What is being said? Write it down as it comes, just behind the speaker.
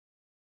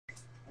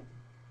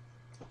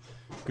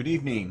Good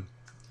evening.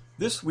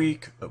 This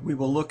week we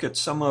will look at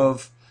some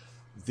of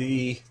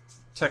the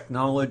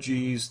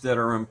technologies that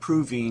are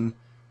improving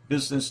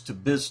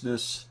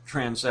business-to-business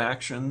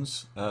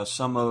transactions,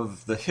 some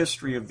of the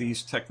history of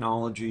these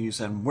technologies,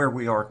 and where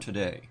we are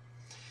today.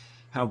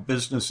 How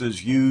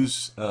businesses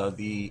use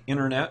the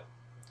internet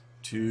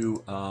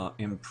to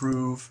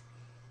improve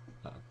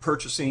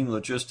purchasing,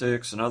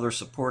 logistics, and other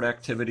support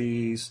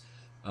activities,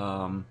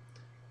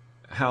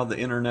 how the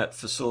internet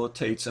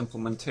facilitates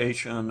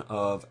implementation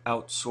of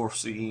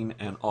outsourcing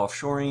and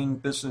offshoring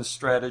business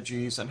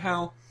strategies, and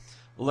how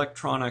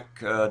electronic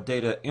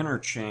data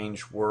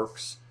interchange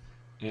works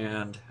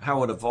and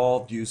how it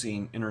evolved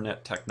using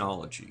internet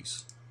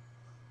technologies.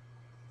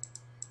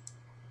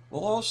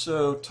 We'll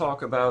also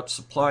talk about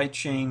supply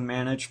chain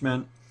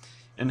management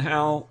and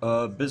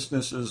how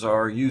businesses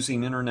are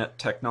using internet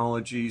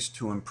technologies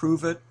to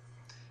improve it.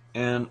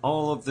 And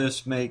all of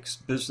this makes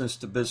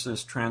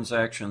business-to-business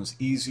transactions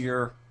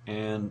easier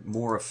and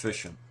more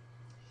efficient.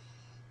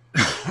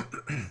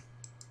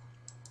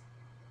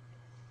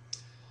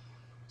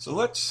 So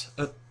let's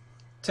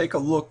take a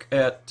look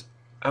at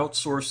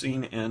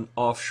outsourcing and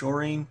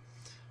offshoring.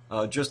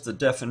 Just the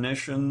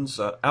definitions.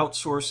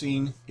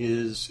 Outsourcing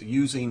is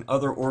using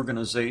other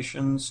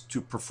organizations to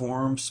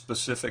perform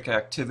specific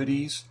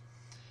activities,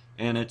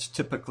 and it's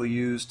typically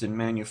used in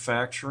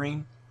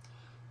manufacturing.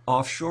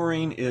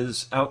 Offshoring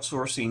is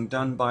outsourcing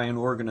done by an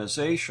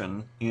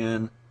organization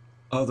in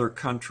other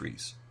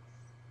countries.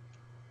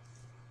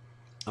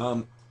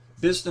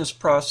 Business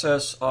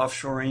process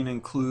offshoring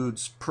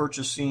includes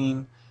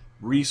purchasing,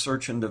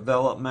 research and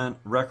development,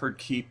 record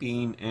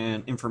keeping,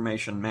 and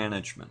information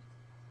management.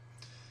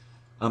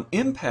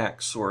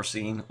 Impact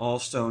sourcing,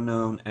 also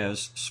known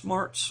as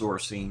smart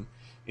sourcing,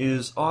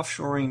 is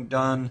offshoring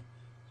done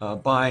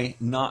by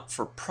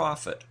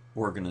not-for-profit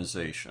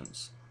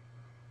organizations.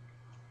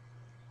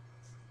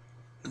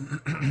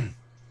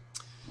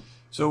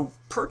 So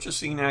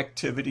purchasing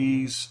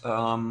activities,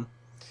 some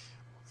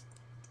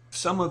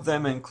of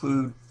them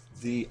include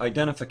the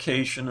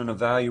identification and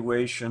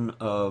evaluation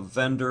of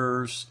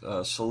vendors,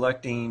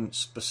 selecting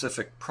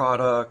specific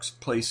products,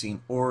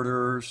 placing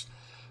orders,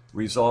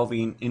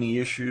 resolving any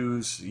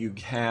issues you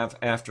have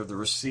after the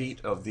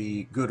receipt of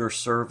the good or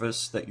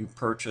service that you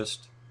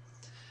purchased.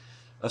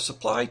 A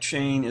supply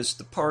chain is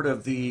the part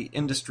of the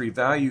industry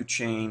value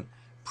chain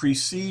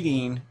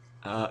preceding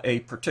a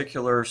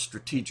particular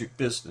strategic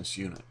business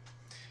unit.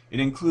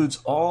 It includes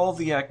all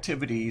the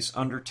activities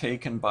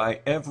undertaken by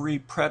every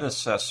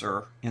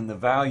predecessor in the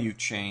value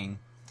chain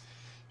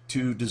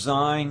to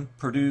design,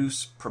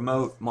 produce,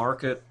 promote,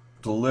 market,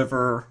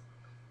 deliver,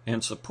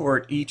 and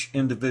support each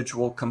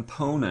individual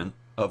component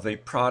of a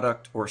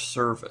product or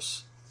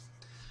service.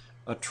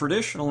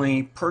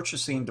 Traditionally,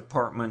 purchasing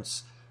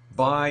departments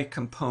buy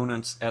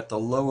components at the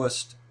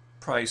lowest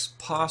price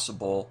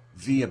possible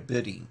via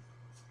bidding.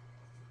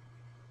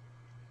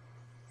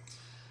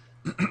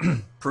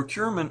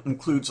 Procurement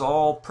includes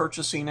all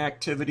purchasing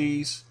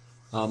activities,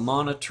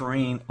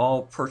 monitoring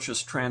all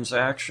purchase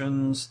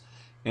transactions,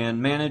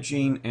 and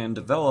managing and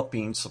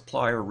developing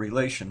supplier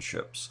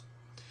relationships.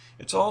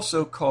 It's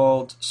also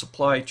called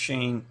supply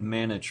chain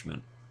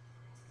management.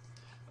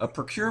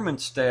 Procurement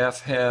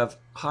staff have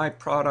high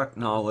product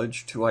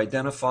knowledge to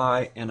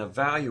identify and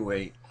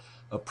evaluate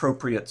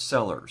appropriate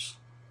sellers.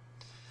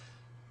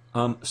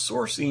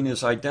 Sourcing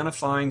is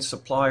identifying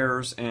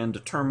suppliers and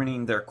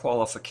determining their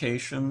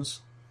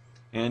qualifications,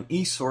 and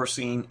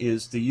e-sourcing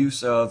is the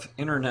use of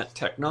internet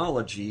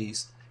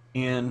technologies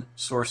in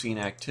sourcing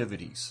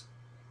activities.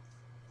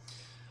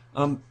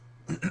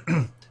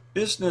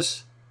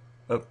 Business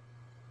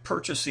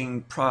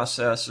purchasing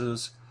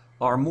processes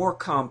are more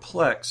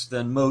complex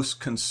than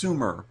most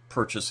consumer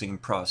purchasing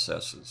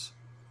processes.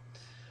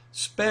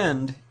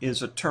 Spend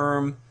is a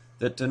term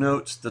that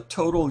denotes the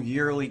total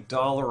yearly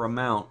dollar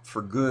amount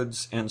for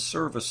goods and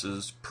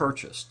services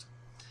purchased.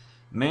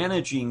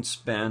 Managing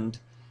spend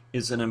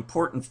is an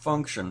important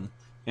function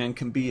and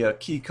can be a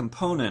key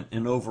component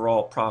in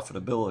overall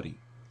profitability.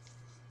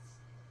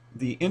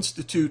 The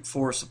Institute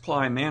for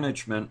Supply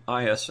Management,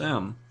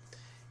 ISM,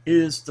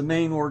 is the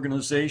main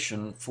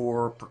organization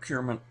for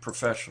procurement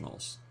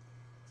professionals.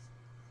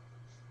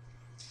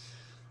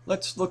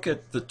 Let's look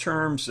at the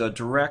terms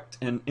direct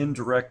and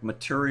indirect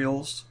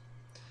materials.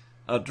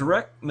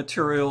 Direct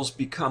materials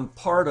become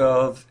part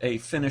of a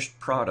finished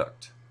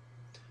product.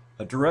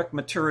 Direct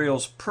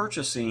materials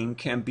purchasing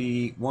can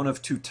be one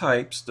of two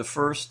types. The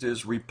first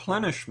is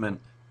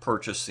replenishment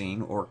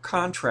purchasing or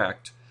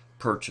contract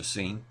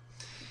purchasing,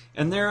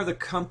 and there the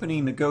company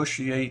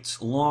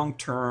negotiates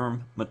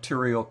long-term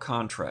material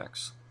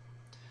contracts.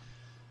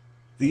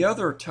 The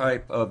other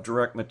type of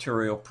direct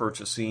material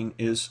purchasing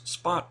is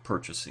spot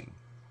purchasing.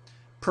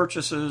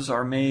 Purchases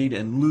are made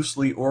in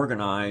loosely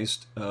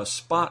organized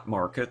spot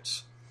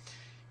markets.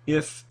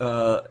 If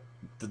the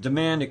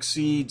demand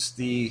exceeds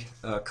the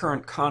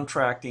current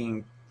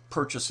contracting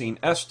purchasing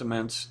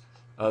estimates,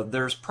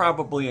 there's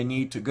probably a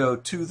need to go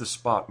to the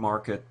spot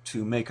market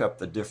to make up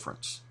the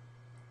difference.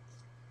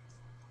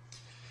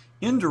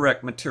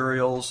 Indirect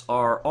materials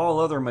are all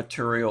other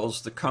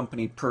materials the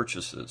company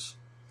purchases.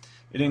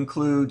 It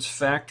includes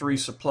factory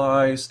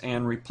supplies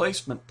and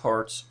replacement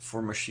parts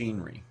for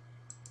machinery.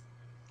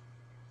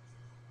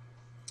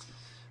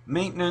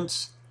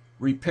 Maintenance,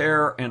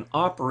 repair, and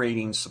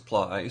operating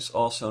supplies,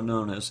 also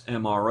known as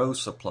MRO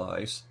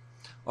supplies,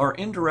 are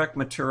indirect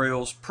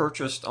materials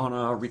purchased on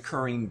a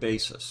recurring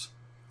basis.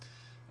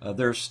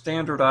 They're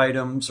standard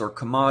items or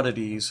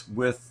commodities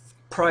with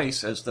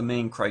price as the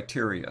main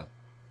criteria.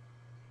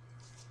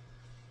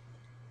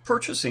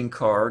 Purchasing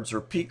cards,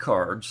 or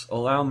P-cards,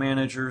 allow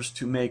managers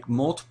to make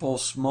multiple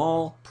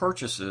small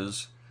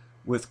purchases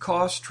with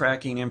cost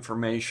tracking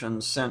information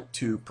sent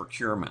to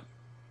procurement.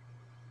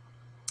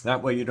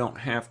 That way you don't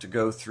have to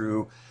go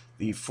through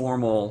the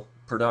formal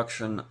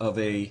production of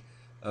a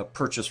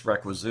purchase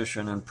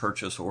requisition and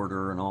purchase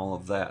order and all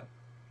of that.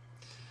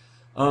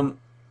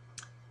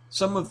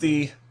 Some of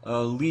the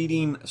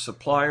leading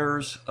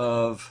suppliers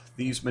of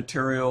these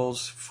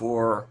materials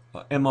for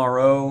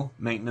MRO,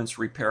 maintenance,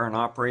 repair, and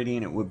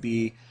operating, it would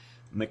be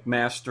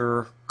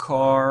McMaster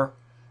Carr,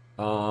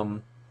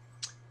 W.W.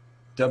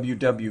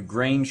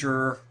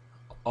 Grainger,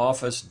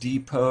 Office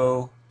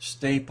Depot,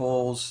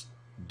 Staples,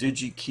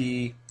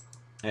 DigiKey,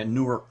 and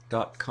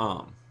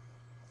Newark.com.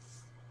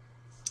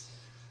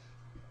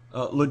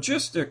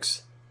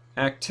 Logistics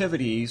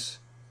activities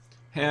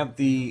have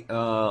the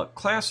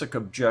classic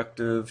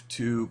objective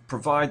to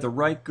provide the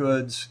right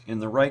goods in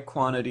the right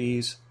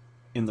quantities,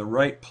 in the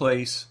right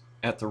place,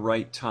 at the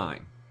right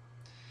time.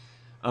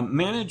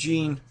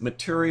 Managing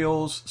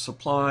materials,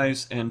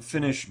 supplies, and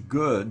finished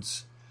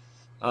goods,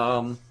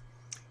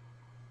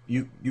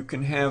 you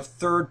can have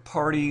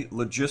third-party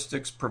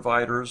logistics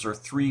providers, or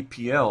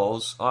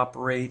 3PLs,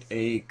 operate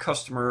a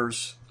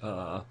customer's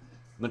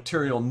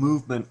material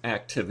movement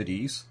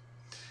activities.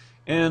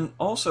 And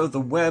also the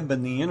web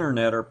and the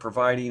internet are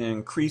providing an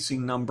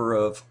increasing number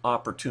of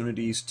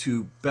opportunities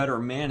to better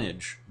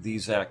manage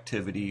these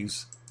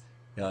activities,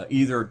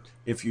 either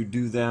if you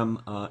do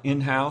them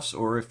in-house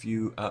or if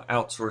you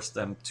outsource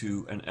them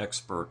to an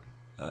expert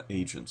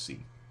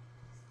agency.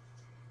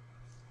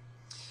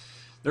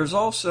 There's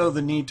also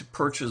the need to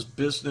purchase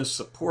business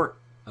support,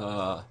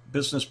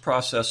 business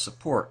process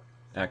support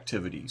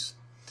activities.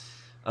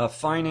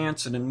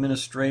 Finance and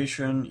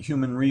administration,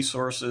 human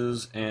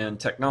resources, and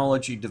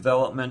technology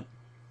development.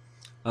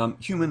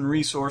 Human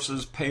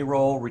resources,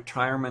 payroll,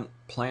 retirement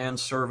plan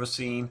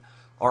servicing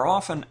are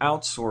often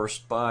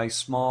outsourced by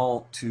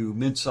small to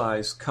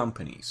mid-sized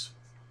companies.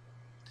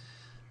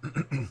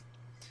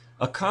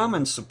 A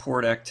common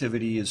support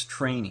activity is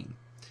training.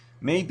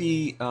 May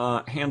be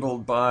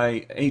handled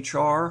by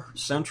HR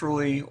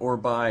centrally or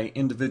by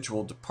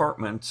individual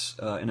departments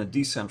in a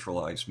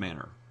decentralized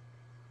manner.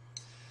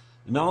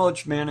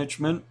 Knowledge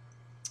management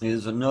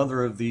is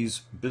another of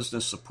these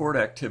business support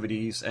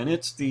activities, and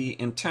it's the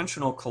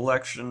intentional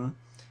collection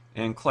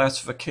and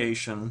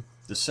classification,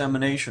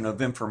 dissemination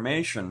of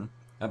information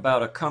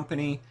about a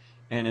company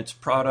and its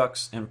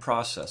products and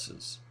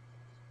processes.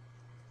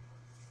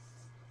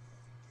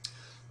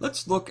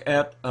 Let's look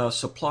at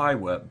supply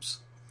webs.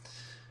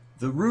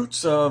 The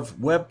roots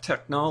of web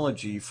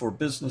technology for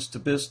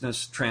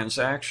business-to-business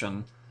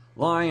transaction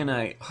lie in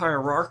a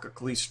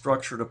hierarchically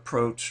structured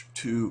approach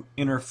to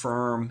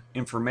inter-firm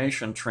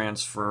information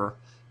transfer,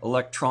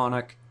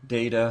 electronic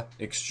data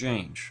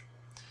exchange.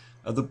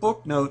 The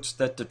book notes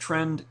that the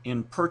trend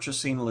in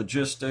purchasing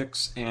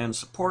logistics and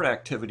support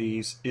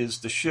activities is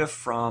the shift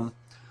from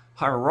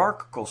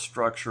hierarchical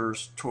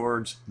structures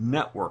towards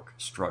network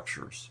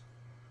structures.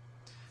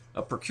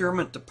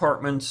 Procurement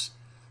departments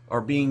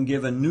are being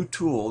given new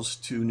tools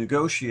to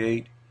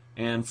negotiate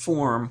and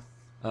form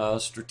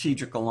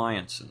strategic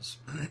alliances.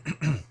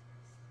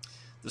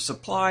 The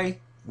supply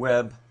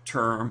web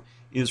term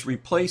is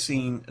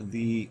replacing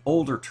the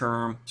older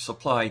term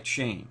supply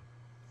chain.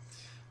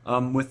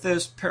 With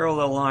this,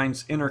 parallel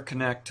lines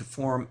interconnect to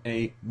form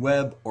a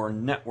web or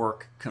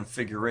network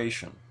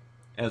configuration,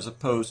 as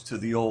opposed to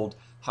the old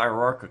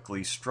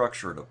hierarchically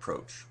structured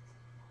approach.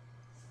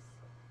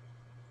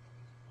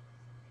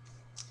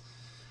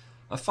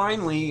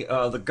 Finally,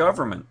 the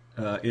government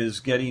is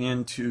getting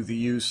into the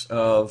use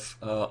of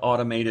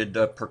automated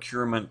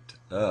procurement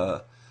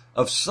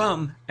of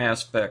some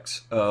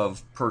aspects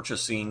of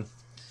purchasing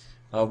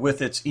with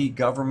its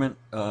e-government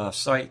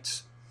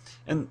sites.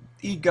 And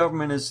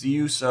e-government is the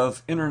use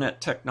of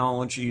internet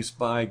technologies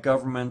by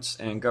governments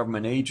and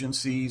government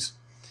agencies.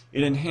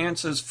 It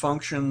enhances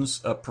functions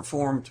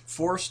performed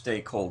for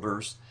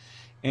stakeholders,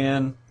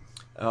 and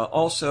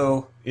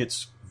also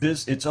its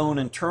own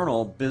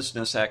internal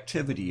business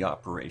activity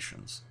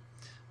operations.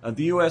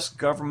 The U.S.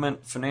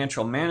 Government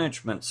Financial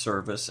Management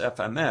Service,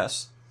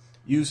 FMS,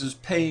 uses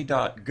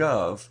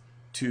pay.gov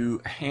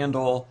to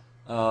handle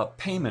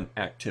payment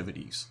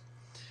activities.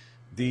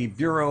 The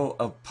Bureau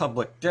of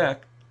Public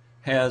Debt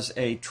has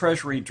a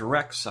Treasury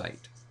Direct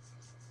site.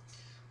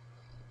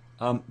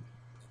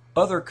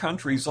 Other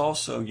countries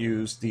also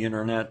use the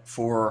internet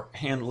for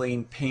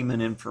handling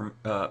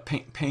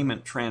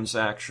payment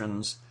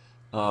transactions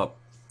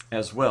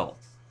as well.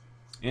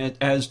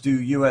 as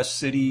do U.S.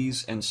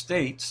 cities and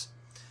states.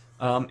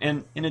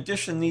 And in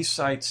addition, these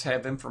sites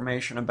have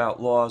information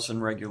about laws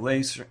and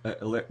regulations,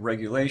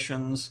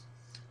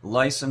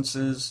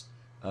 licenses,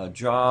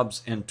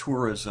 jobs and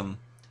tourism,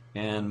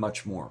 and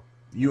much more.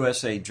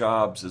 USA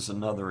Jobs is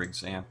another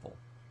example.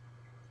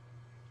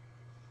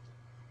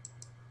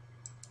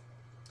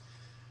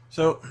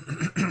 So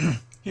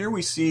here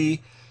we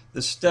see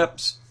the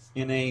steps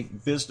in a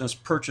business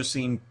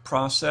purchasing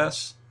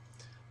process.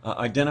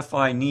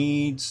 Identify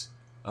needs,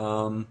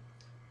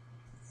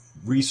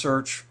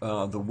 research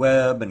the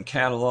web and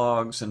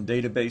catalogs and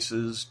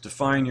databases,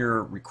 define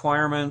your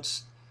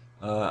requirements.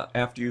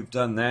 After you've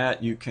done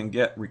that, you can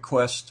get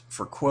requests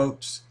for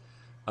quotes.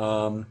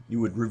 You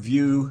would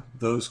review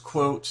those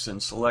quotes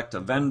and select a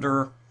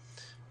vendor.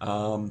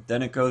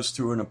 Then it goes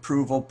through an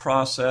approval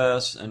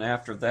process, and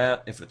after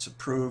that, if it's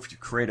approved, you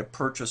create a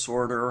purchase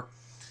order,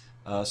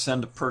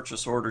 send a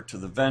purchase order to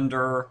the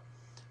vendor.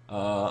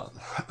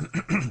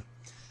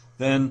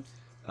 Then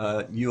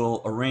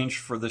you'll arrange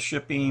for the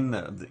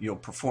shipping, you'll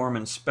perform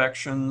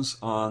inspections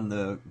on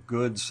the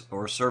goods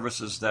or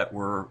services that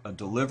were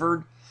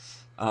delivered,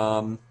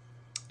 and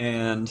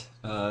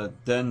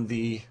then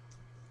the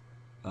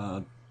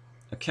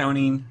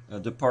accounting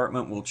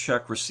department will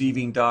check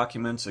receiving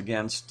documents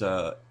against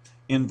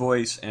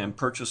invoice and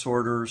purchase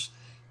orders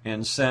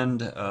and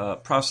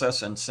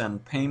process and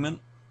send payment.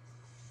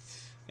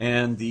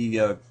 And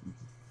the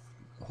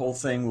whole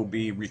thing will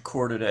be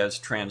recorded as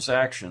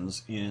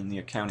transactions in the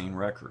accounting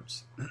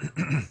records.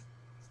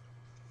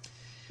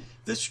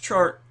 This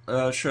chart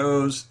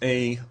shows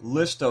a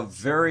list of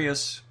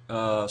various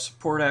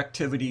support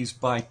activities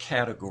by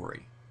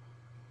category.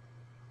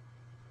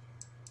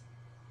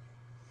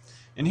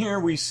 And here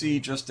we see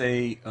just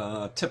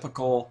a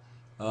typical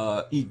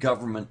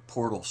e-government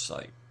portal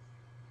site.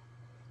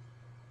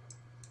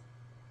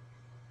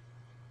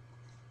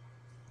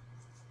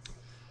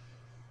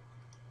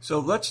 So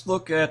let's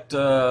look at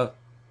the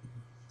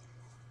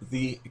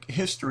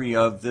history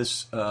of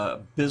this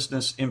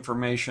business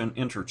information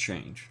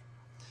interchange.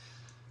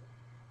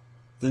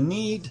 The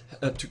need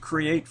to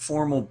create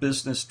formal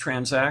business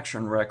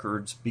transaction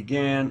records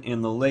began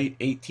in the late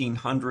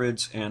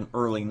 1800s and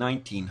early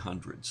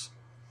 1900s.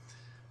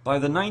 By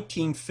the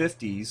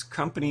 1950s,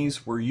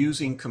 companies were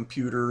using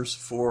computers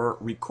for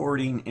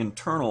recording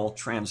internal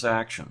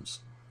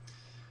transactions.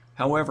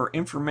 However,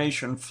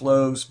 information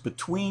flows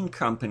between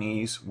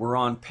companies were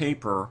on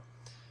paper,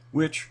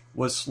 which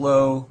was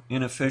slow,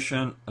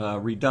 inefficient,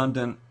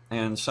 redundant,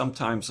 and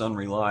sometimes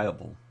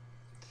unreliable.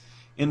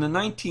 In the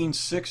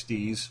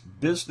 1960s,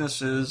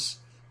 businesses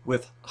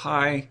with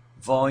high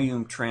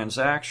volume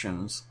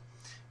transactions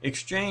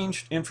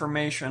exchanged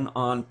information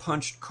on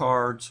punched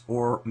cards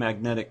or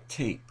magnetic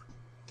tape.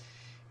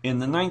 In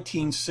the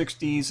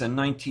 1960s and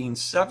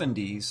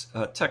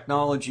 1970s,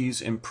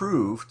 technologies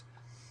improved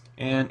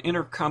and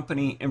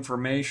intercompany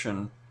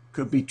information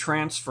could be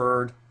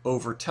transferred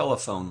over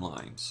telephone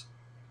lines.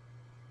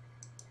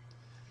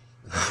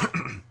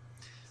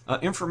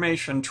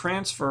 Information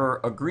transfer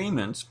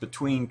agreements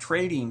between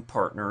trading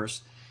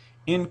partners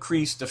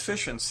increased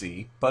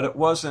efficiency, but it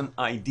wasn't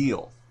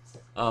ideal.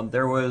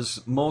 There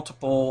was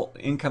multiple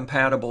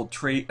incompatible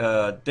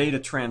data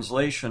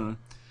translation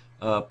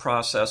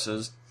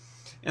processes,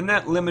 and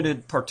that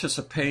limited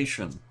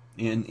participation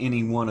in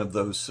any one of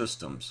those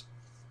systems.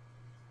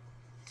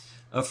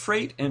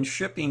 Freight and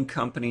shipping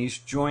companies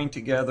joined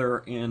together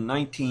in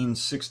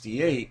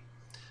 1968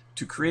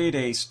 to create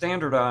a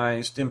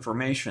standardized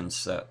information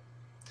set.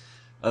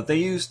 They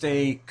used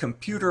a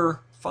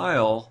computer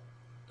file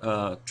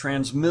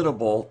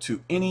transmittable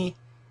to any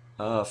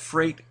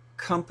freight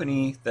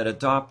company that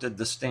adopted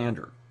the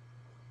standard.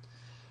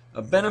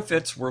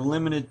 Benefits were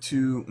limited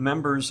to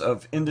members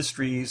of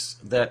industries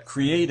that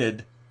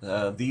created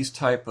these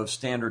type of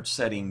standard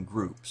setting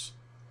groups.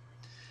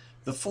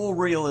 The full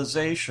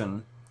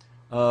realization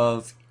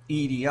of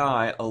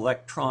EDI,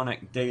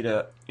 electronic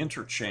data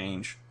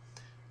interchange,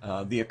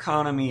 the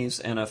economies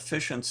and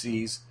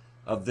efficiencies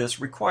of this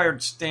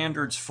required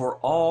standards for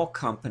all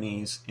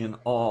companies in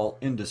all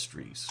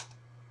industries.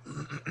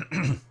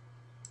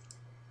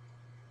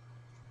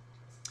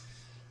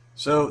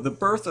 So the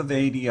birth of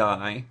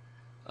ADI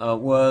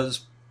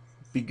was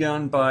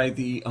begun by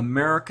the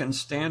American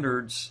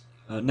Standards,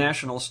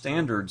 National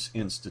Standards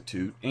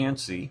Institute,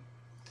 ANSI,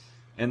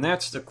 and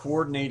that's the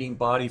coordinating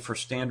body for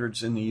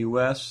standards in the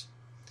U.S.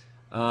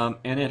 And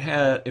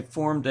it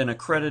formed an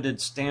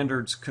Accredited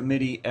Standards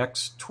Committee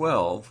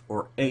X12,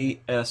 or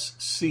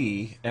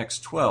ASC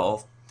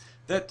X12,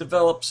 that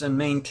develops and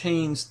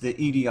maintains the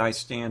EDI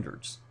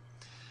standards.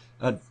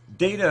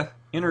 Data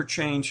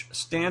Interchange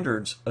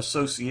Standards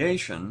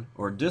Association,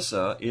 or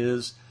DISA,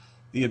 is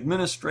the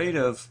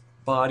administrative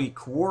body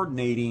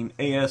coordinating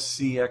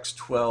ASC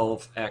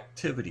X12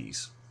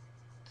 activities.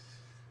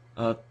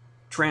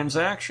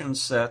 Transaction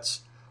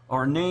sets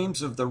are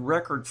names of the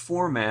record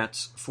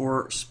formats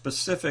for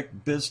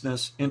specific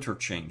business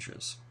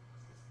interchanges.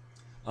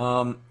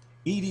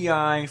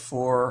 EDI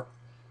for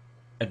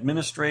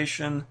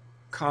administration,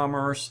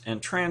 commerce,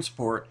 and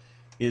transport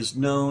is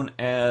known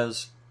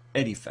as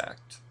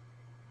EDIFACT.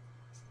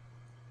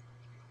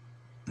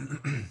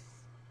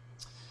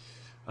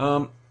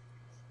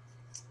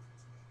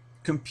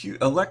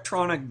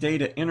 Electronic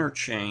data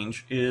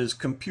interchange is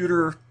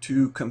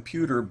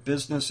computer-to-computer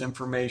business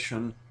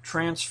information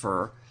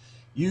transfer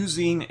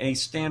using a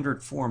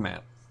standard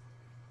format.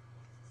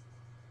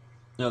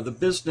 Now, the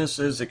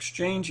businesses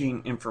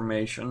exchanging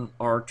information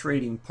are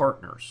trading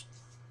partners.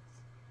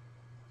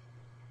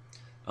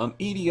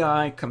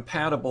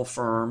 EDI-compatible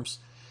firms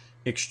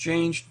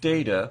exchange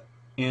data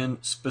in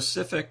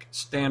specific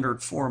standard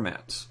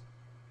formats.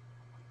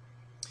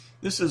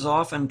 This is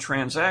often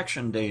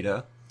transaction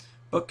data,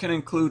 but can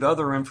include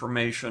other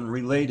information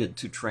related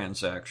to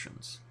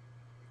transactions.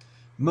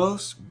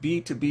 Most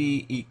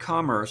B2B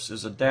e-commerce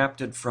is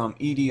adapted from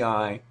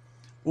EDI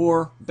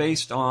or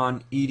based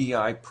on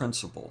EDI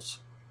principles.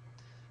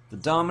 The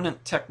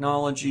dominant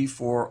technology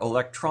for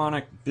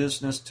electronic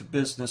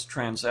business-to-business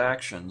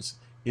transactions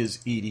is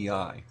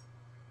EDI.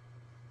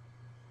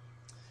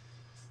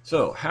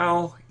 So,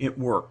 how it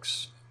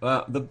works.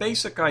 The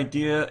basic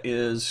idea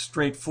is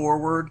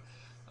straightforward.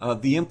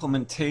 The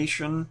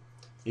implementation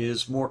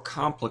is more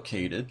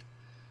complicated.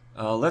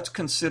 Let's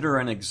consider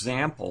an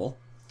example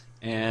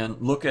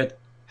and look at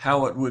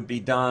how it would be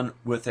done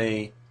with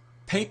a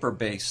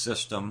paper-based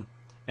system,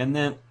 and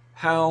then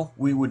how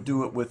we would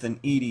do it with an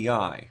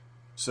EDI.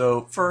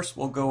 So first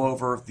we'll go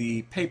over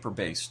the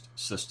paper-based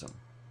system.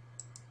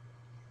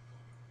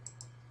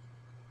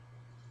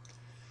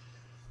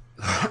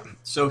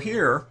 So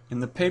here in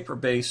the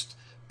paper-based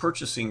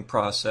purchasing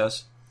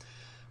process,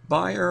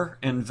 buyer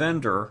and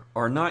vendor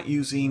are not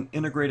using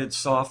integrated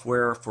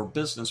software for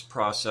business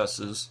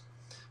processes,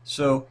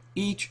 so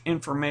each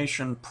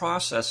information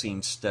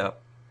processing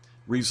step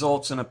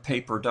results in a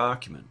paper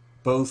document,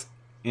 both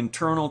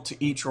internal to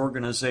each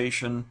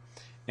organization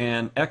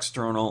and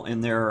external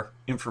in their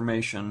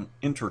information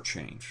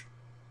interchange.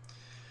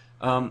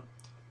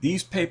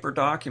 These paper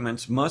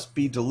documents must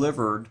be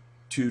delivered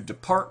to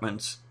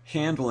departments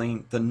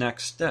handling the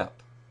next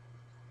step.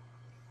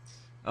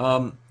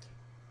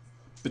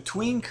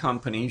 Between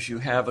companies, you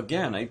have,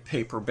 again, a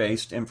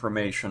paper-based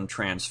information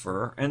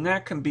transfer, and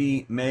that can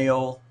be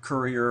mail,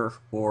 courier,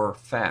 or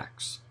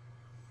fax.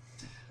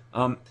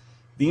 The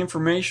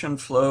information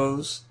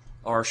flows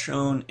are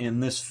shown in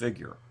this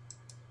figure.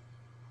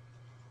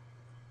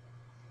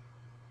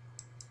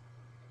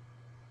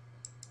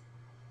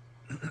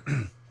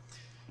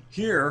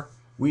 Here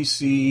we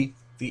see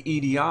the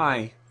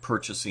EDI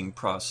purchasing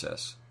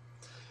process.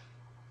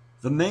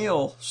 The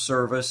mail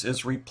service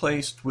is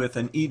replaced with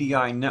an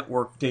EDI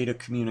network data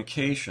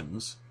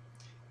communications,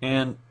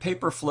 and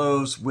paper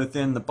flows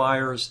within the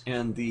buyers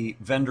and the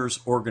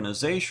vendors'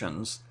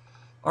 organizations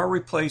are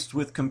replaced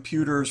with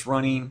computers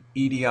running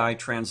EDI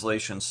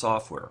translation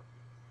software.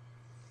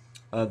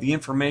 The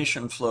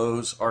information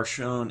flows are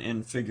shown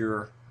in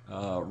figure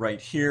right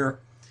here,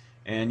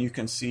 and you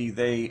can see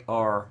they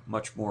are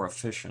much more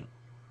efficient.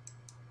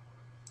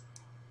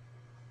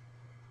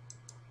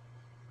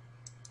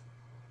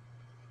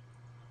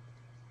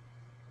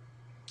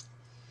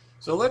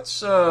 So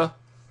let's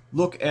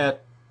look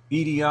at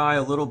EDI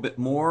a little bit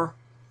more.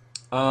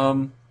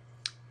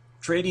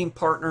 Trading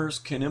partners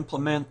can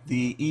implement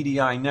the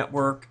EDI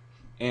network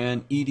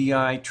and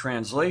EDI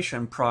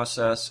translation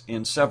process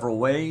in several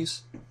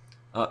ways.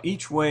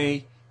 Each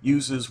way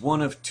uses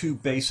one of two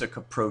basic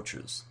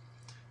approaches.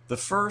 The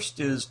first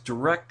is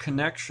direct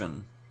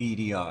connection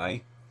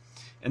EDI,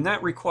 and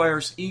that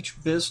requires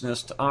each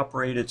business to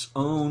operate its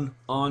own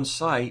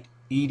on-site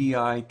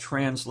EDI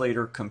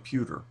translator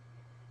computer.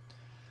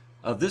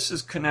 This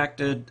is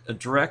connected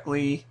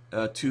directly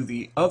to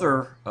the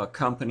other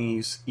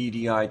company's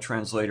EDI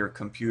translator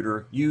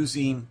computer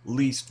using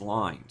leased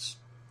lines.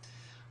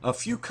 A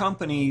few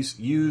companies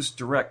use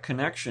direct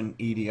connection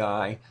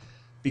EDI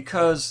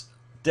because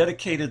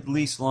dedicated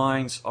leased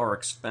lines are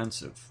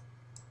expensive.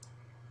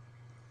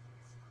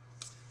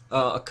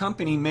 A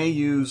company may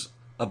use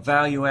a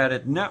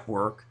value-added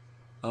network,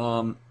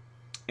 and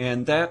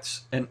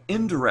that's an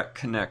indirect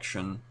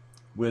connection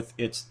with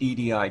its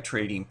EDI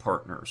trading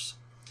partners.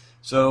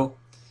 So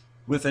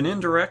with an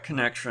indirect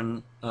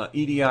connection,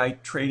 EDI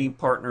trading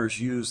partners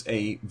use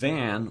a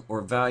VAN,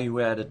 or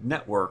value-added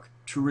network,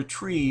 to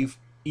retrieve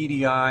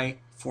EDI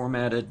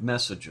formatted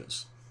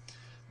messages.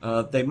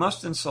 They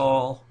must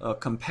install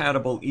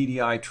compatible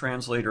EDI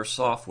translator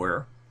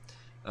software.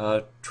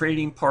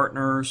 Trading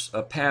partners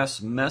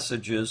pass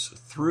messages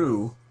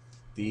through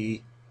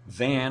the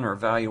VAN, or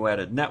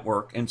value-added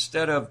network,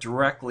 instead of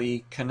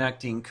directly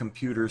connecting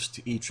computers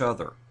to each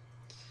other.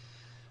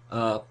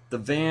 The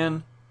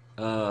VAN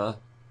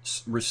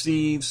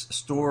receives,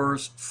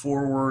 stores,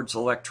 forwards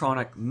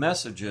electronic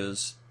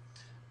messages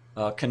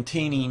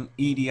containing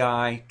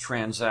EDI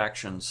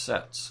transaction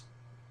sets.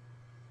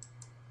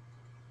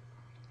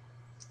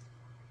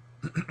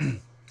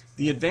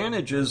 The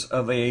advantages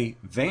of a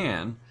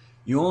VAN: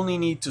 you only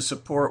need to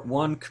support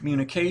one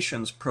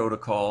communications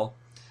protocol,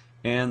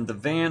 and the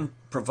VAN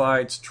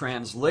provides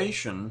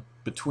translation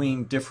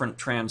between different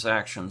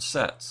transaction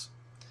sets.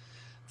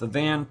 the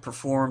van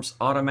performs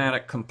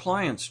automatic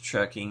compliance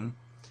checking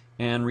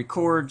and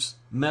records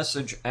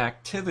message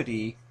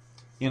activity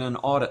in an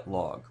audit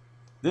log.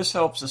 This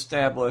helps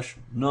establish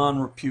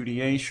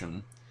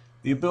non-repudiation,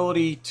 the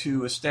ability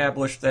to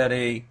establish that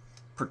a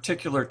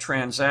particular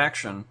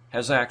transaction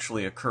has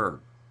actually occurred.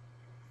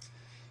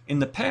 In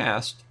the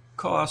past,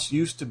 costs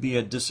used to be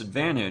a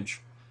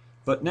disadvantage,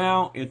 but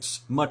now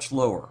it's much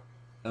lower.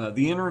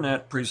 The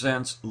internet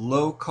presents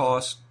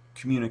low-cost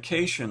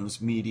communications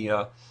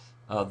media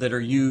that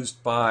are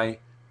used by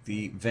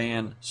the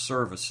van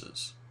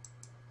services.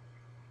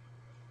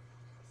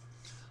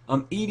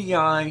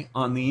 EDI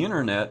on the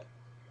internet,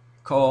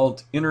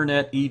 called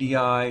Internet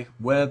EDI,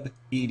 Web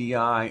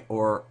EDI,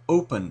 or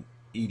Open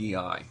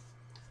EDI.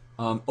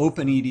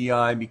 Open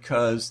EDI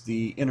because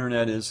the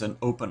internet is an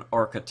open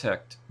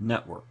architect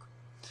network.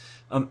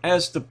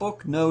 As the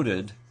book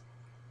noted,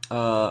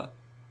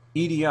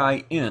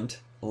 EDI int,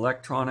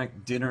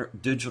 electronic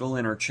digital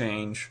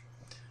interchange,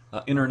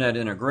 internet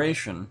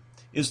integration,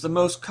 is the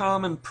most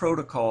common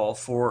protocol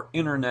for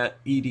internet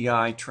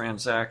EDI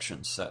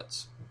transaction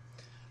sets.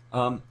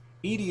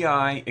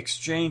 EDI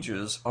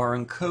exchanges are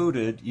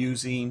encoded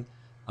using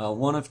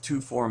one of two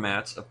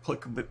formats,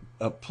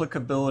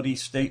 Applicability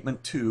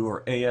Statement 2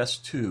 or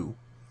AS2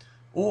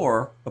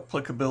 or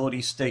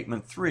Applicability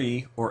Statement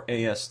 3 or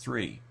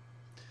AS3.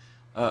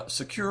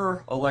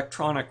 Secure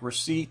electronic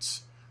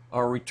receipts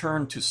are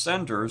returned to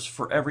senders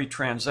for every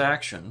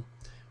transaction,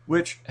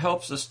 which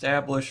helps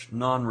establish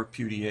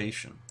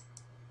non-repudiation.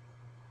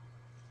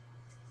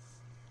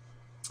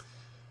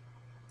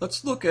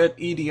 Let's look at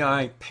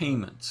EDI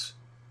payments.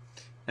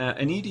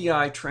 An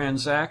EDI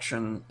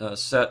transaction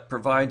set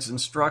provides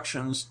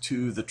instructions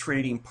to the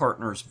trading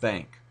partner's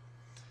bank.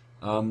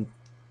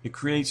 It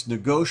creates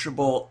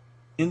negotiable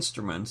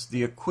instruments,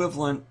 the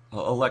equivalent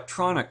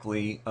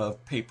electronically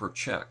of paper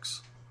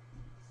checks.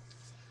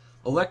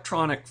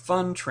 Electronic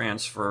fund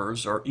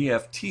transfers, or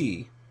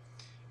EFT,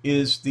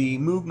 is the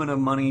movement of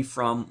money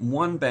from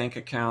one bank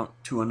account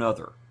to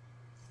another.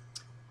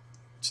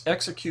 It's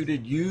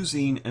executed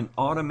using an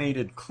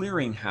automated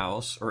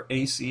clearinghouse, or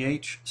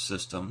ACH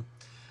system,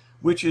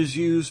 which is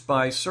used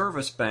by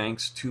service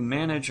banks to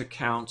manage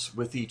accounts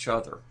with each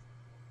other.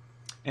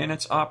 And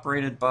it's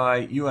operated by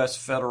U.S.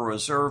 Federal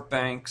Reserve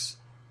banks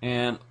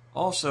and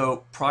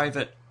also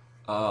private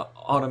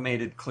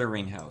automated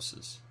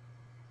clearinghouses.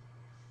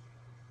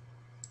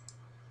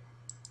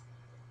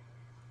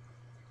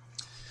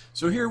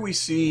 So here we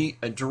see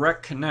a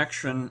direct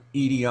connection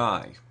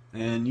EDI,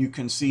 and you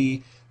can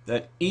see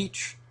that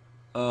each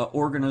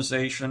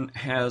organization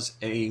has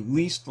a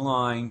leased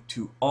line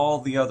to all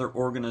the other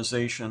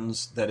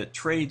organizations that it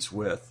trades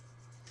with.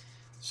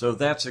 So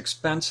that's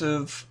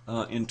expensive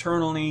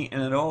internally,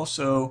 and it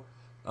also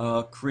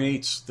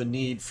creates the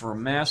need for a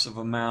massive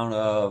amount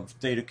of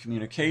data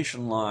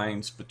communication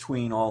lines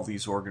between all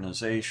these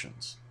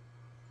organizations.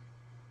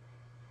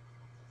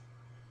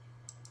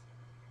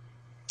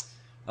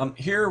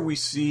 Here we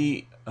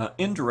see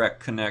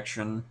indirect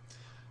connection,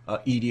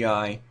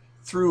 EDI,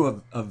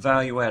 through a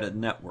value-added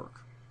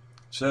network.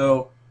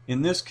 So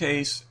in this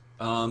case,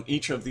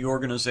 each of the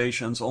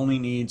organizations only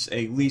needs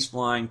a leased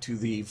line to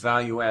the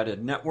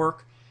value-added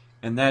network,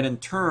 and that in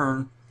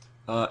turn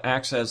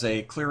acts as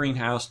a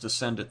clearinghouse to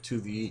send it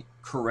to the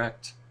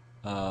correct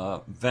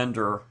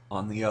vendor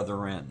on the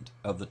other end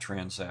of the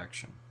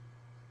transaction.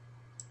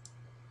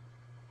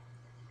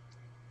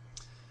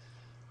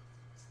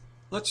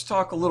 Let's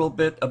talk a little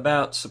bit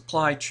about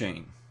supply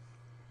chain.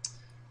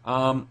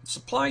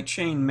 Supply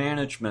chain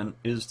management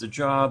is the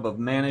job of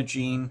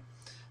managing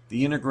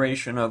the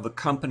integration of the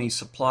company's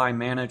supply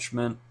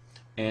management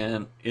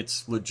and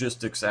its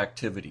logistics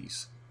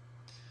activities.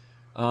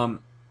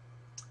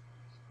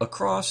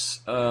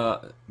 Across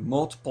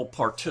multiple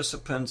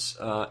participants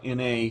in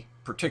a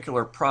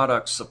particular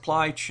product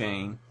supply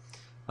chain,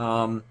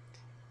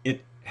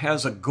 it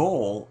has a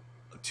goal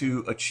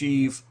to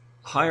achieve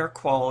higher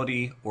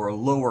quality or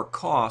lower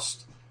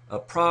cost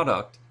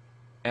product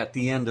at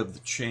the end of the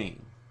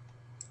chain.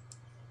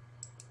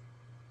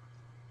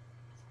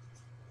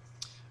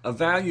 A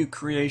value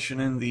creation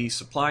in the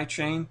supply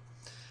chain.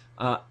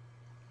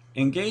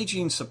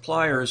 Engaging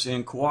suppliers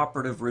in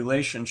cooperative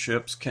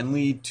relationships can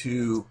lead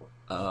to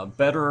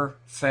better,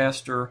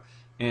 faster,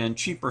 and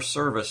cheaper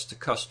service to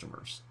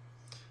customers.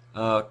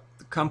 The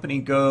company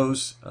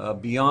goes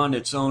beyond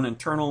its own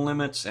internal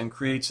limits and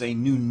creates a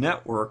new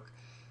network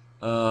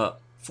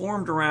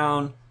formed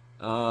around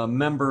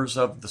members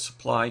of the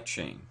supply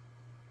chain.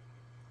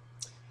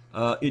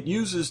 It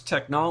uses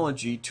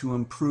technology to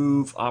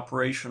improve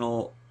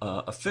operational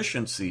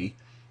efficiency,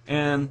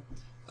 and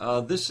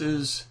this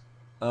is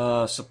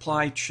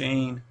supply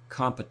chain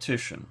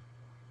competition.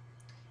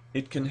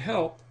 It can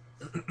help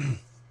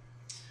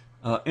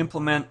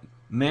implement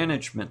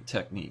management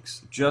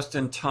techniques.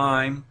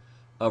 Just-in-time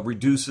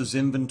reduces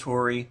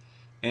inventory,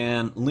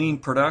 and lean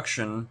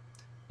production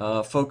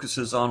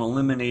focuses on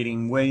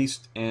eliminating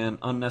waste and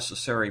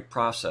unnecessary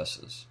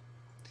processes.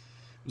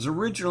 It was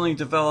originally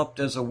developed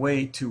as a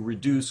way to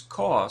reduce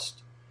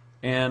cost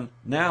and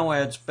now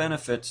adds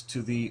benefits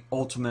to the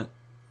ultimate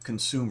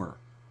consumer.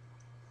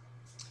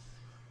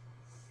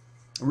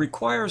 It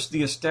requires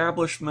the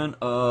establishment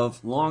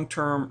of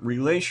long-term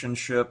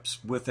relationships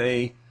with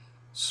a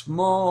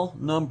small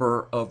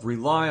number of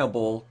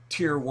reliable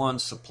Tier 1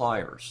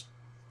 suppliers.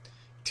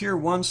 Tier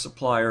 1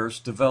 suppliers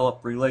develop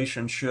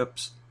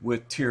relationships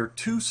with Tier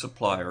 2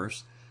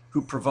 suppliers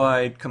who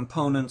provide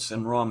components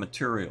and raw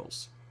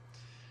materials.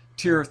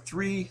 Tier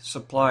 3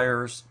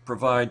 suppliers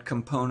provide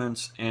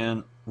components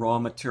and raw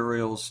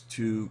materials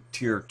to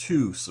Tier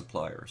 2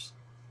 suppliers.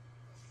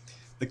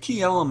 The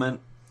key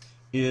element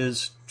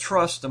is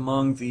trust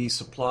among the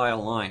supply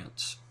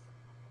alliance.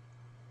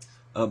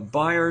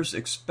 Buyers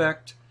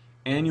expect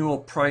annual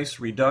price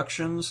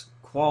reductions,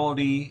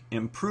 quality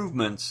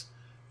improvements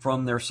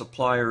from their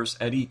suppliers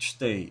at each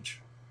stage.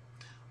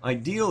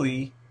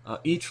 Ideally,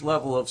 each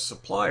level of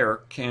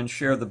supplier can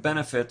share the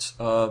benefits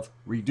of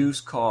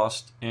reduced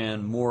cost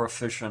and more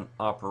efficient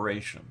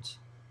operations.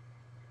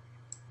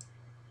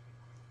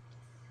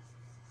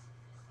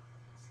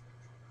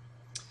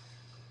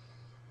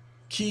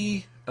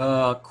 Key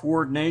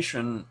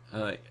coordination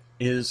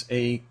is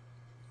a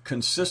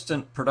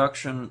consistent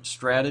production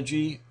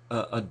strategy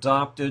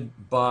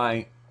adopted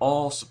by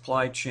all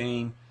supply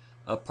chain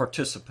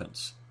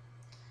participants.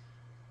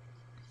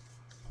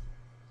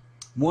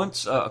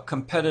 Once a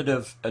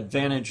competitive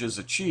advantage is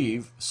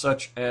achieved,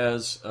 such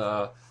as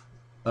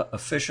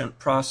efficient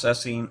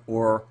processing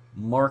or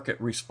market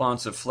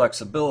responsive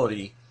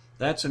flexibility,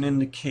 that's an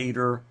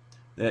indicator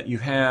that you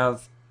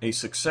have a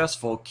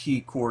successful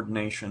key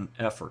coordination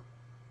effort.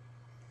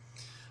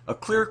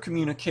 Clear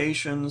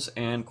communications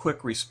and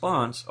quick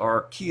response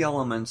are key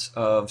elements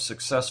of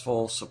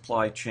successful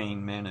supply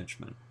chain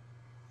management.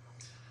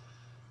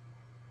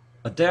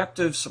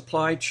 Adaptive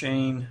supply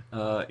chain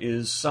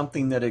is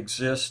something that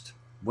exists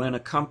when a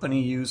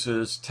company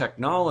uses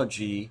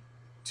technology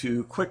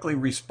to quickly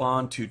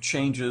respond to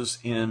changes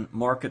in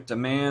market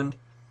demand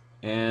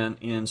and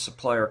in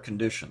supplier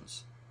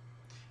conditions.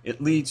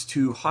 It leads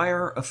to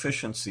higher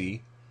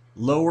efficiency,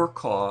 lower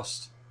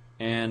costs,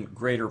 and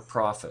greater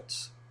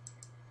profits.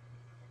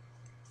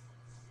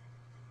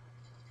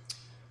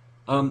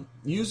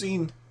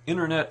 Using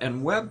internet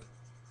and web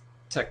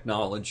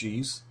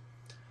technologies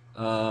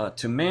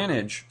to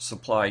manage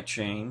supply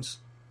chains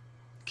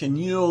can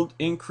yield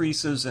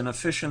increases in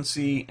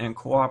efficiency and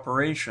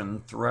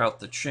cooperation throughout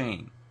the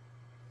chain.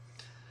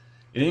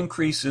 It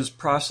increases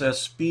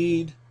process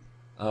speed,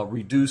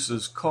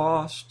 reduces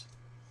cost,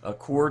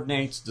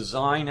 coordinates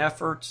design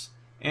efforts,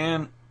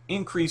 and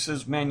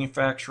increases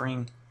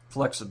manufacturing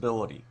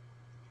flexibility.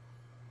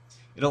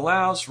 It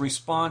allows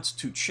response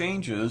to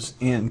changes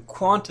in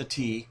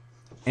quantity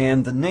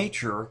and the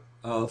nature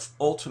of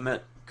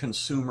ultimate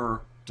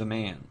consumer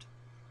demand.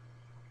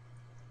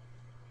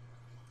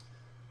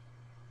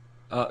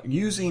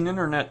 Using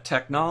internet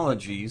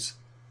technologies,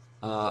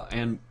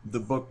 and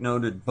the book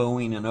noted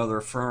Boeing and other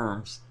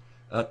firms,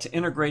 to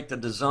integrate the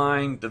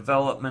design,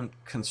 development,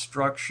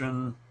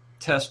 construction,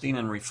 testing,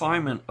 and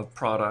refinement of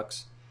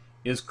products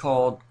is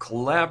called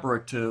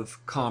collaborative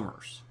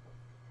commerce.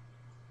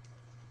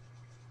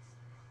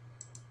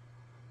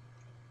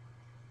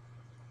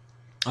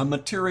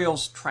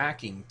 Materials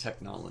tracking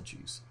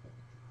technologies.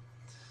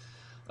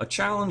 A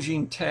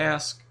challenging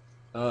task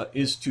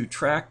is to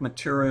track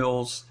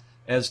materials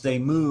as they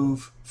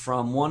move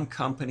from one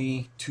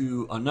company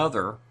to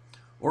another,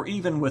 or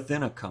even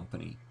within a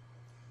company.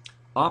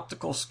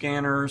 Optical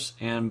scanners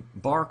and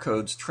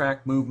barcodes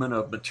track movement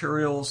of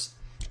materials,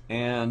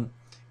 and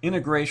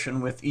integration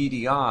with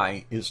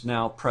EDI is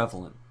now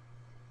prevalent.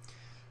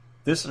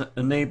 This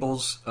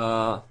enables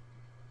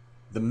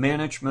the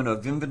management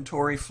of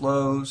inventory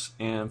flows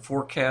and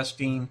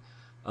forecasting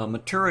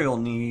material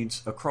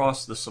needs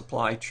across the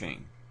supply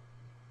chain.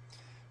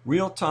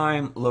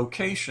 Real-time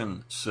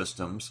location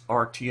systems,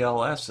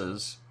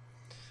 RTLSs,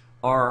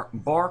 are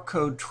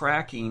barcode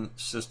tracking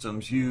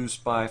systems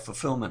used by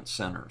fulfillment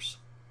centers.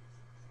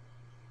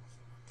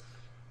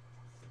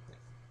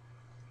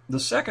 The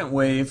second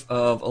wave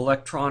of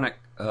electronic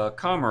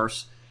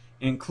commerce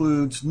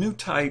includes new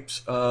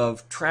types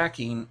of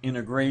tracking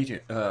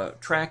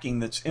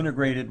that's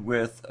integrated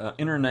with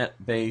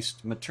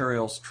internet-based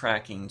materials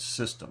tracking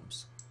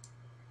systems.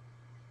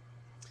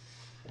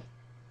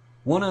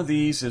 One of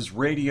these is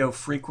radio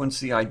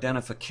frequency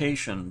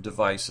identification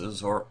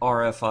devices, or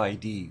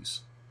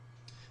RFIDs.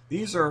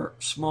 These are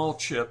small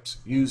chips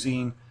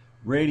using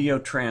radio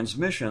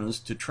transmissions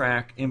to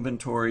track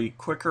inventory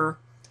quicker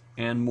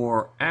and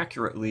more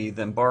accurately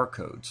than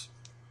barcodes.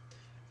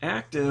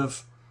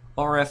 Active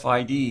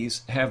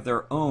RFIDs have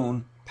their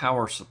own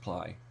power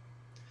supply.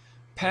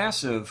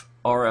 Passive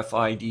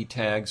RFID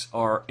tags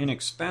are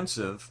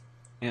inexpensive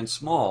and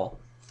small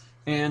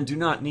and do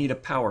not need a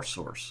power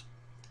source.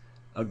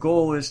 A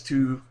goal is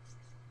to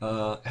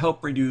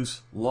help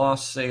reduce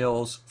lost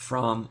sales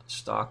from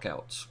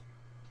stockouts.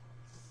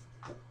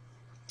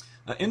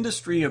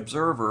 Industry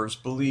observers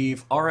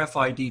believe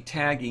RFID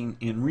tagging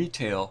in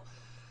retail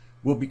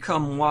will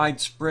become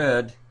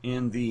widespread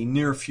in the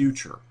near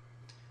future.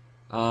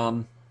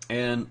 And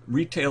and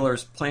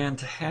retailers plan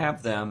to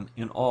have them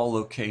in all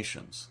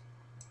locations.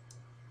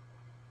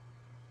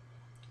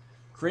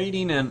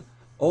 Creating an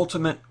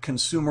ultimate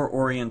consumer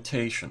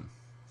orientation.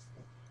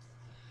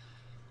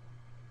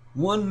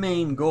 One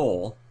main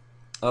goal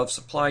of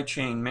supply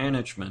chain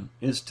management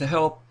is to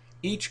help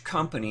each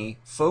company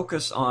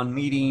focus on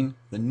meeting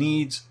the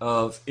needs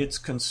of its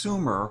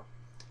consumer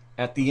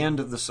at the end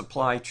of the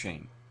supply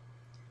chain.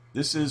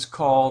 This is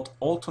called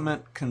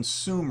ultimate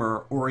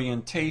consumer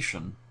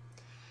orientation,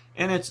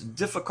 and it's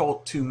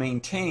difficult to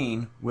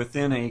maintain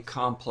within a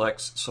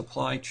complex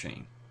supply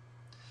chain.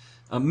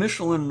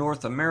 Michelin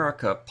North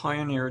America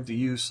pioneered the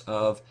use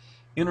of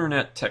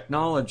internet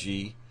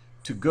technology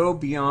to go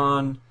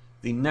beyond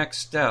the next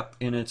step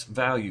in its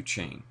value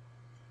chain.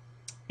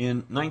 In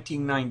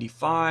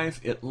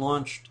 1995, it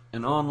launched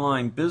an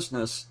online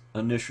business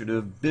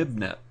initiative,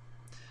 BibNet.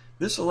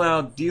 This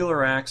allowed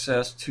dealer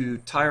access to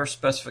tire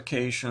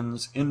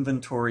specifications,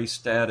 inventory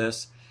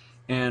status,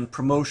 and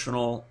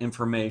promotional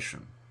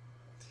information,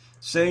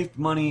 saved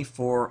money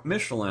for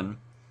Michelin,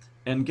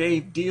 and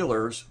gave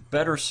dealers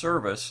better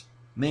service,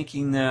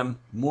 making them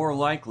more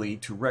likely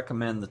to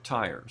recommend the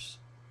tires.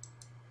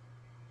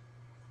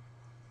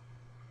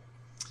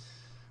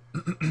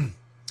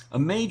 A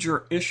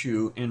major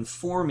issue in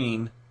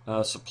forming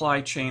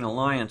supply chain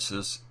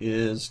alliances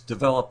is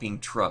developing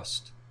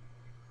trust.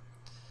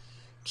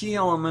 Key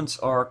elements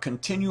are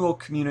continual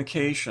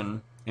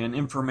communication and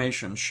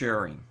information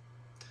sharing.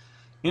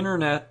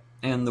 Internet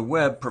and the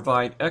web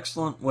provide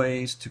excellent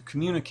ways to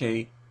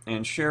communicate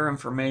and share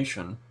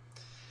information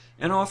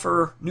and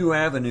offer new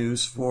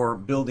avenues for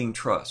building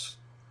trust.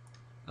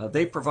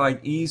 They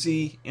provide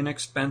easy,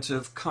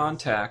 inexpensive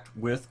contact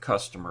with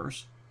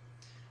customers.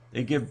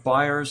 They give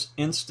buyers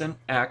instant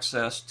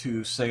access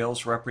to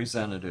sales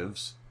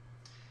representatives,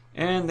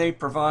 and they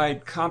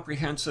provide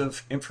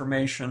comprehensive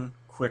information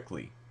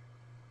quickly.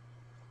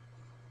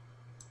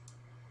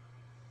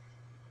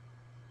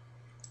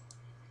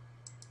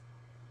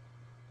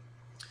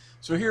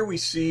 So here we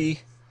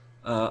see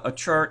a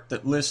chart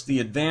that lists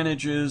the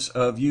advantages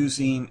of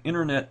using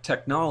internet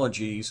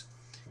technologies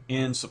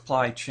in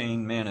supply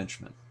chain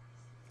management.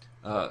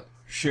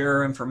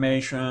 Share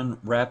information,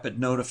 rapid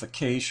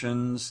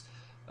notifications,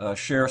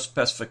 share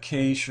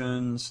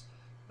specifications,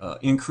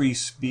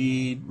 increased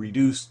speed,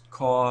 reduced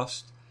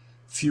cost,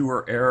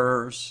 fewer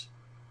errors,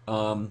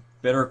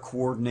 better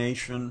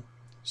coordination.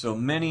 So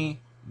many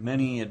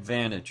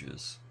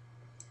advantages.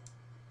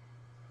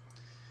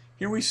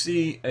 Here we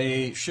see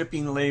a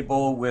shipping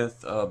label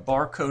with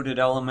barcoded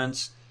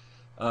elements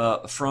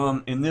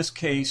from, in this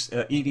case,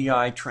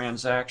 EDI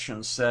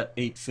transaction set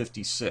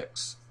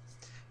 856.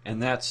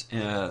 And that's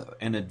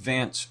an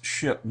advanced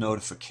ship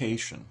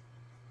notification.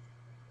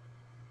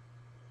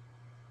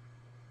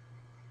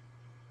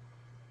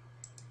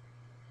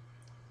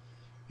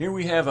 Here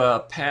we have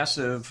a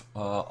passive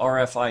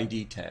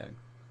RFID tag.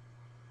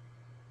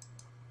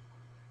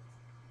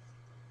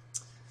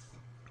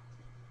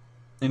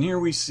 And here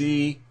we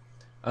see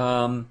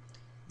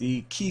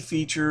the key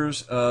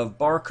features of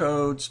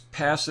barcodes,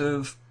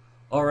 passive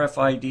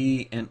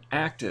RFID, and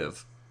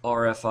active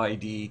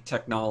RFID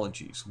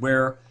technologies,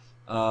 where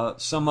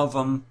some of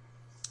them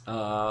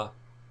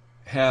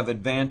have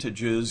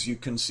advantages. You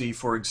can see,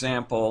 for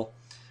example,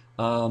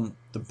 the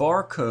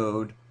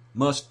barcode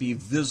must be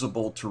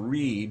visible to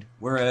read,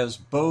 whereas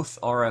both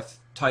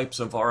types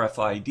of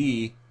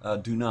RFID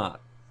do not.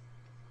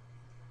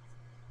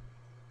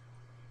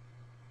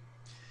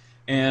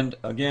 And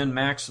again,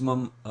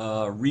 maximum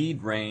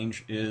read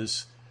range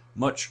is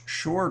much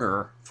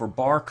shorter for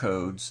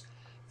barcodes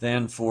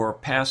than for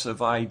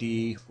passive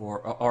ID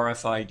or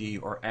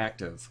RFID or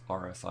active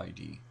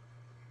RFID.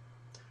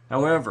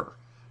 However,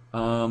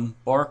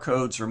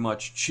 barcodes are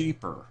much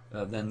cheaper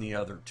than the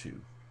other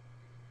two.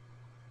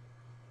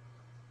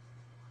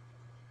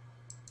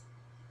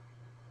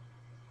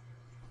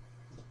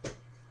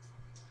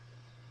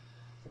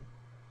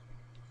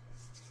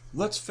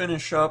 Let's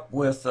finish up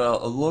with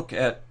a look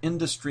at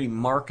industry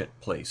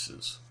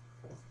marketplaces.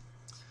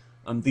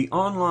 The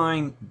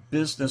online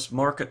business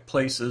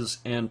marketplaces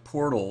and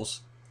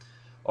portals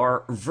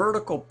are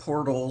vertical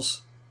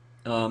portals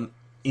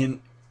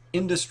in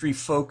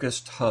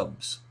industry-focused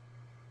hubs.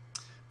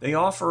 They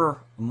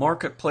offer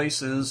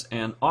marketplaces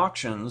and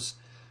auctions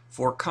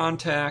for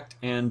contact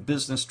and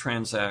business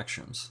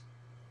transactions.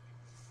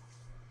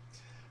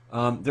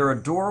 They're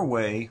a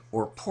doorway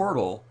or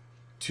portal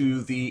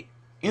to the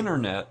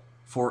Internet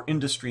for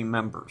industry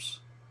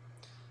members.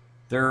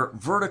 They're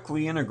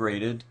vertically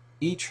integrated.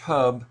 Each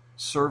hub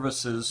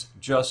services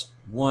just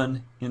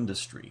one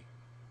industry.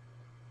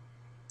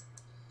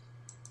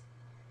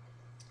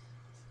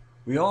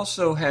 We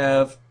also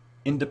have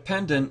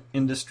independent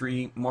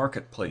industry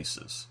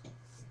marketplaces.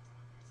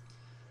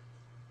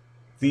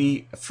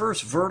 The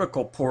first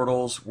vertical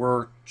portals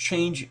were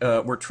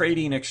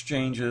trading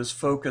exchanges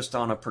focused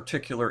on a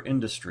particular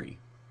industry.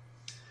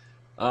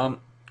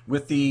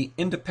 With the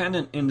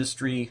independent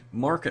industry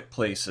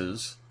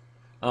marketplaces,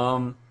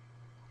 you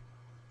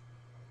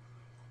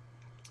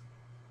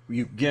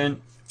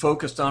again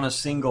focused on a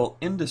single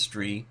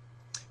industry,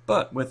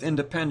 but with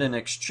independent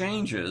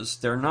exchanges,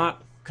 they're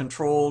not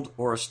controlled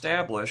or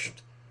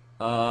established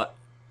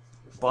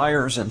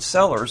buyers and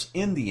sellers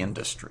in the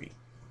industry.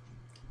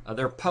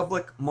 They're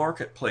public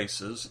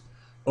marketplaces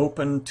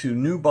open to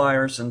new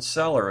buyers and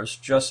sellers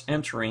just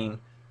entering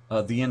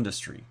the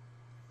industry.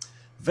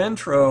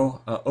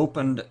 Ventro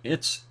opened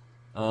its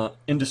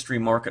industry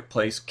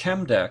marketplace,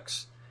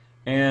 Chemdex,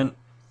 and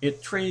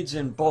it trades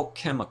in bulk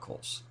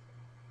chemicals.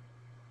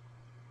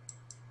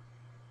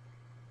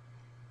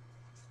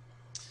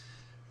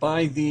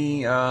 By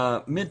the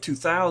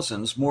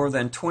mid-2000s, more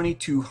than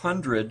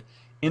 2,200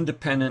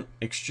 independent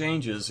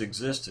exchanges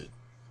existed.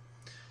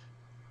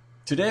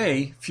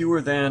 Today,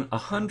 fewer than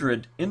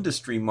 100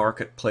 industry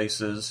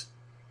marketplaces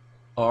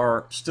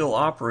are still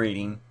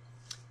operating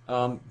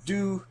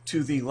due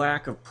to the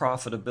lack of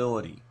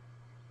profitability.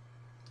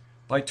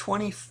 By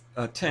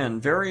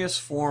 2010, various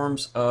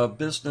forms of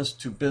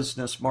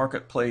business-to-business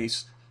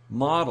marketplace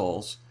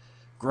models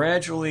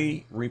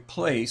gradually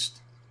replaced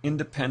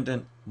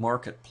independent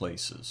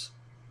marketplaces.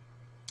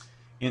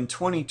 In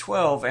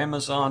 2012,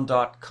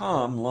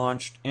 Amazon.com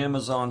launched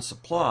Amazon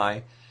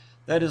Supply,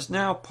 that is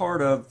now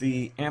part of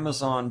the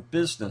Amazon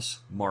Business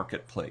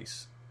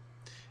Marketplace.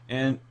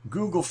 And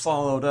Google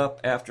followed up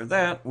after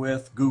that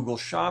with Google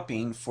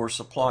Shopping for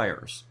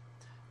suppliers,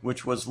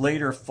 which was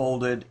later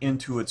folded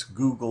into its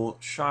Google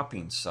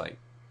Shopping site.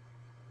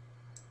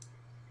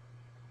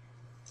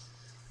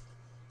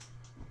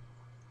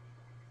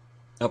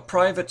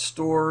 Private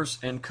stores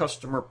and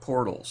customer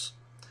portals.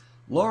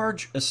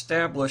 Large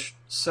established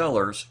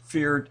sellers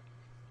feared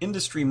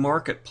industry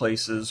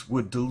marketplaces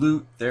would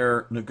dilute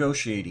their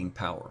negotiating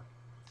power.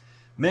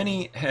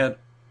 Many had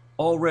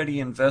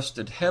already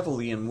invested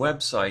heavily in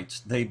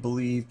websites they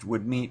believed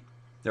would meet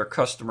their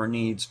customer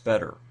needs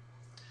better.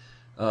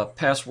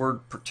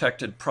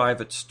 Password-protected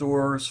private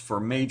stores for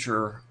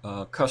major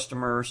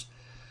customers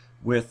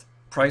with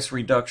price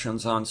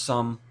reductions on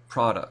some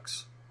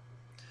products.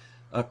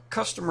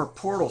 Customer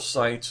portal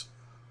sites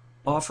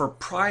offer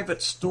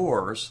private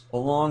stores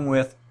along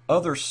with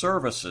other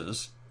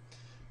services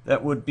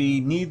that would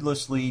be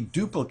needlessly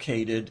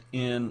duplicated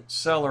in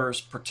sellers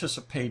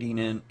participating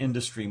in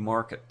industry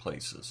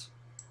marketplaces.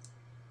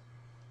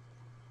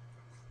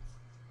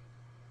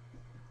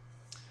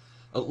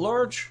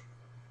 Large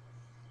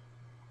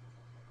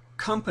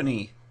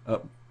company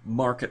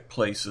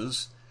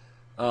marketplaces,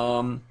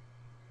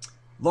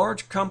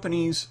 large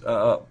companies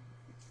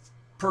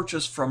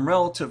purchase from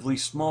relatively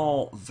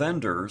small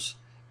vendors,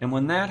 and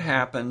when that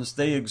happens,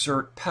 they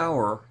exert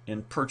power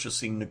in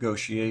purchasing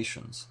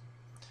negotiations.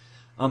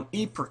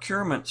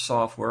 E-procurement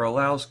software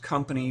allows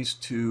companies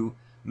to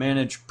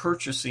manage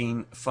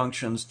purchasing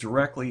functions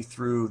directly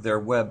through their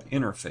web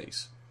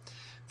interface.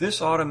 This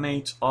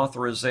automates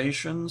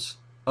authorizations,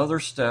 other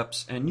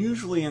steps, and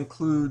usually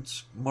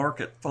includes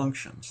market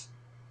functions.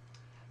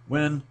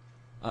 When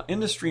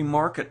industry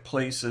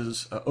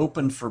marketplaces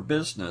opened for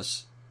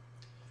business,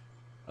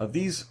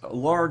 these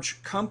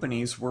large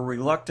companies were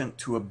reluctant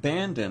to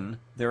abandon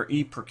their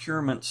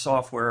e-procurement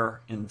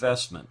software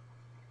investment.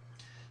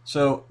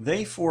 So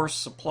they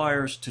forced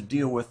suppliers to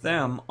deal with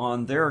them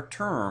on their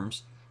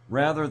terms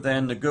rather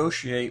than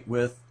negotiate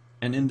with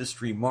an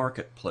industry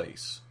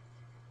marketplace.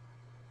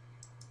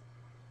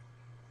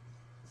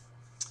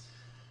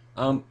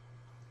 A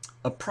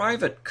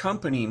private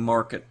company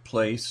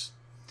marketplace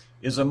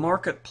is a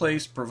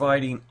marketplace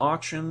providing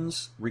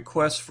auctions,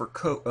 requests for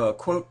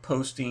quote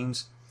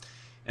postings,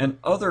 and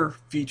other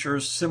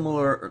features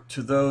similar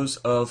to those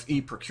of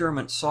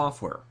e-procurement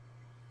software.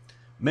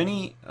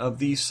 Many of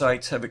these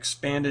sites have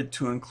expanded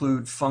to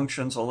include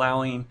functions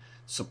allowing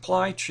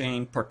supply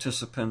chain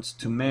participants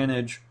to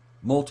manage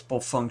multiple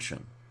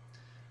functions.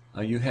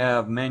 You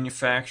have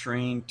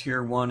manufacturing,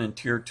 Tier 1 and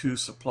Tier 2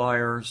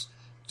 suppliers,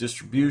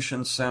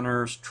 distribution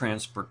centers,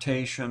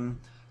 transportation,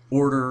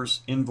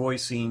 orders,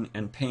 invoicing,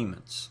 and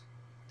payments.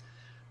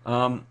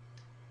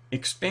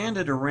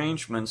 Expanded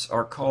arrangements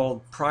are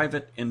called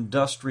private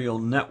industrial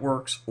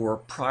networks or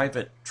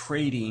private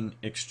trading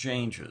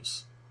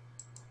exchanges.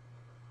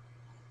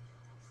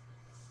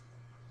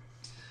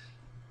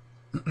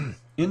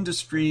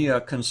 Industry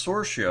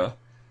consortia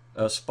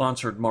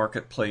sponsored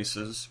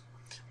marketplaces.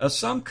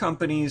 Some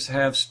companies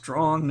have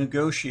strong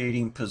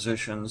negotiating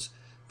positions,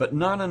 but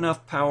not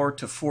enough power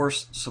to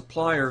force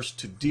suppliers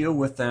to deal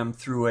with them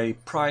through a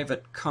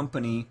private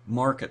company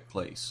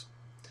marketplace.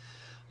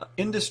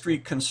 Industry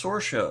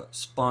consortia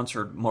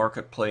sponsored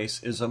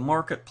marketplace is a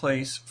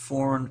marketplace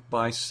formed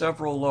by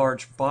several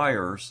large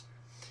buyers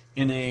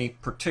in a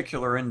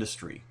particular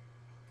industry.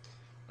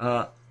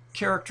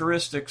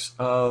 Characteristics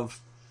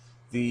of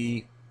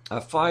the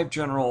 5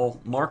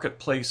 general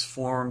marketplace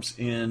forms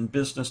in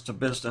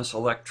business-to-business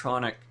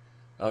electronic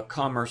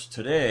commerce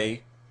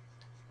today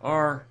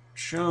are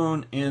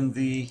shown in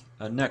the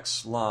next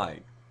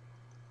slide.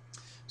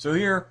 So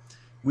here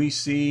we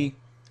see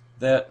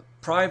that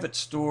private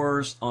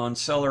stores on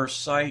seller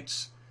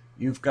sites,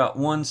 you've got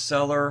one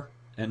seller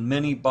and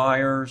many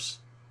buyers,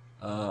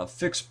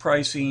 fixed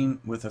pricing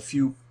with a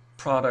few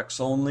products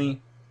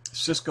only.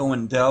 Cisco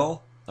and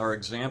Dell are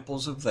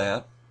examples of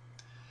that.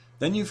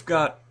 Then you've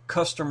got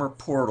customer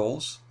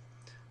portals,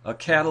 a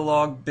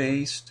catalog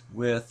based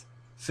with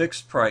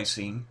fixed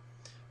pricing.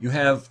 You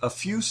have a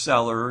few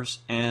sellers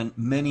and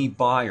many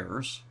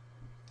buyers.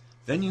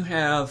 Then you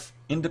have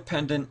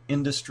independent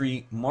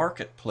industry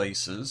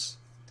marketplaces.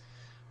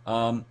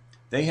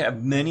 They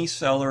have many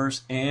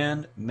sellers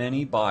and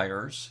many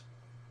buyers.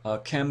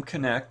 Chem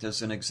Connect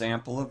is an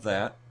example of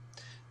that.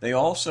 They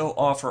also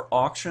offer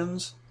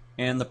auctions,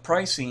 and the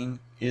pricing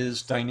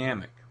is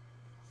dynamic.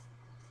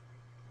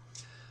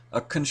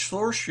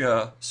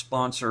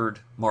 Consortia-sponsored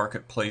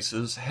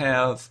marketplaces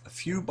have a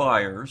few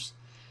buyers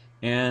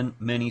and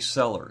many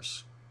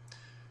sellers.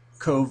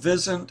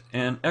 Covisint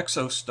and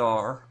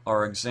Exostar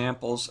are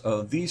examples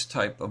of these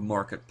type of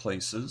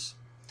marketplaces,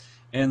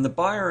 and the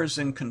buyer is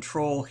in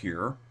control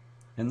here,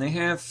 and they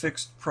have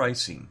fixed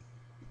pricing.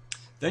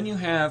 Then you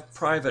have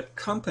private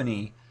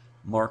company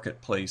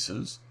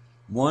marketplaces,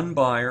 one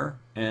buyer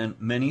and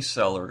many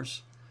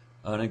sellers.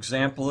 An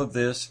example of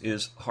this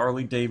is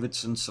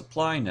Harley-Davidson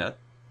SupplyNet,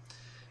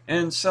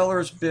 and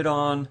sellers bid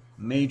on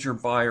major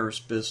buyers'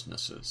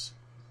 businesses.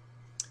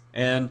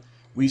 And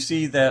we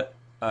see that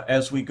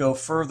as we go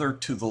further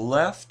to the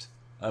left,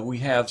 we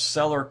have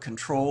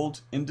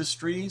seller-controlled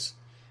industries,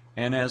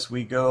 and as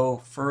we go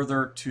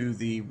further to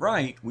the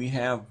right, we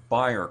have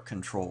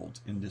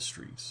buyer-controlled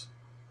industries.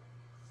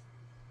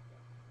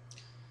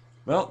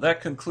 Well,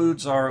 that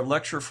concludes our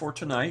lecture for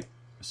tonight.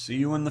 See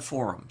you in the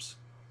forums.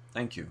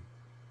 Thank you.